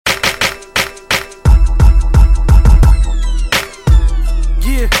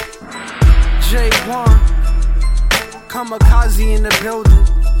Kamakaze in the building.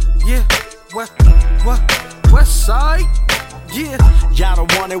 Yeah, west side? Yeah. Y'all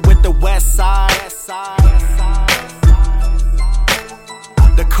don't want it with the west side.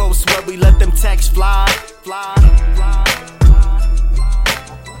 The coast where we let them texts fly.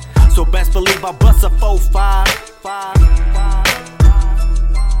 So best believe I bust a 4-5.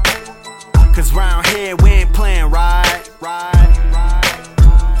 Cause round here we ain't playing right.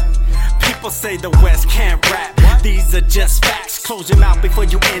 People say the West can't rap. These are just facts. Close your mouth before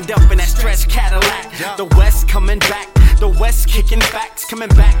you end up in that stretch Cadillac. The West coming back. The West kicking facts, coming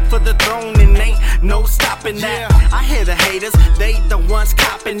back for the throne, and ain't no stopping that. I hear the haters, they the ones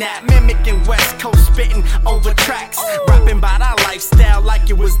copping that. Mimicking West Coast, spitting over tracks. Rapping about our lifestyle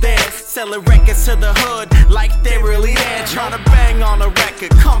like it was theirs. Selling records to the hood like they really there. Trying to bang on a record,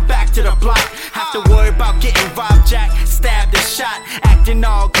 come back to the block. Have to worry about getting robbed, jacked, stabbed and shot. Acting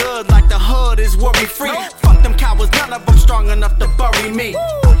all good like the hood is worry free. Fuck them cowards, none of them strong enough to bury me.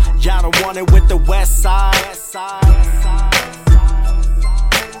 Y'all don't want it with the west side.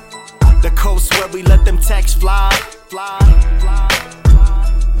 The coast where we let them texts fly.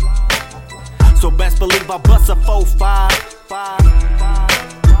 So best believe I bust a 4-5.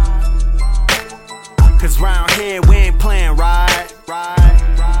 Cause round here we ain't playing right.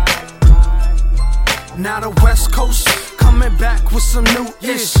 Now the West Coast coming back with some new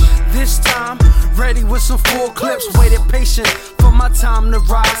ish. This time, ready with some full clips. Waited patient for my time to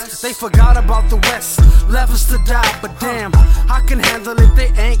rise. They forgot about the West, left us to die. But damn, I can handle it,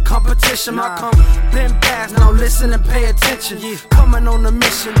 they ain't competition. My come been past, now listen and pay attention. Coming on a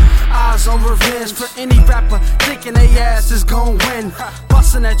mission, eyes on revenge. For any rapper thinking they ass is gon' win.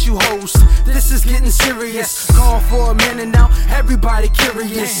 Bustin' at you hoes, this is getting serious. Gone for a minute now, everybody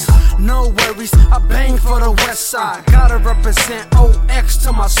curious. No worries, I bang for the West Side. Gotta represent OX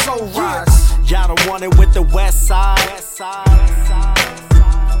till my soul rise. Y'all don't want it with the west side.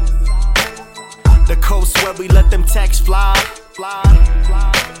 The coast where we let them texts fly.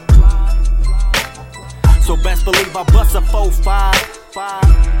 So best believe I bust a 4-5.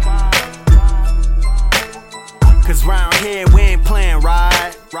 Cause round here we ain't playing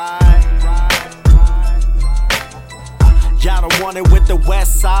right. Y'all don't want it with the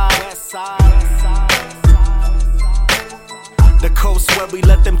west side. The coast where we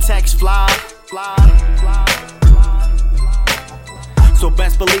let them texts fly. So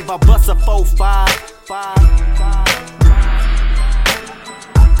best believe I bust a 4-5.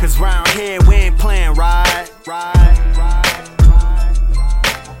 Cause round here we ain't playing right.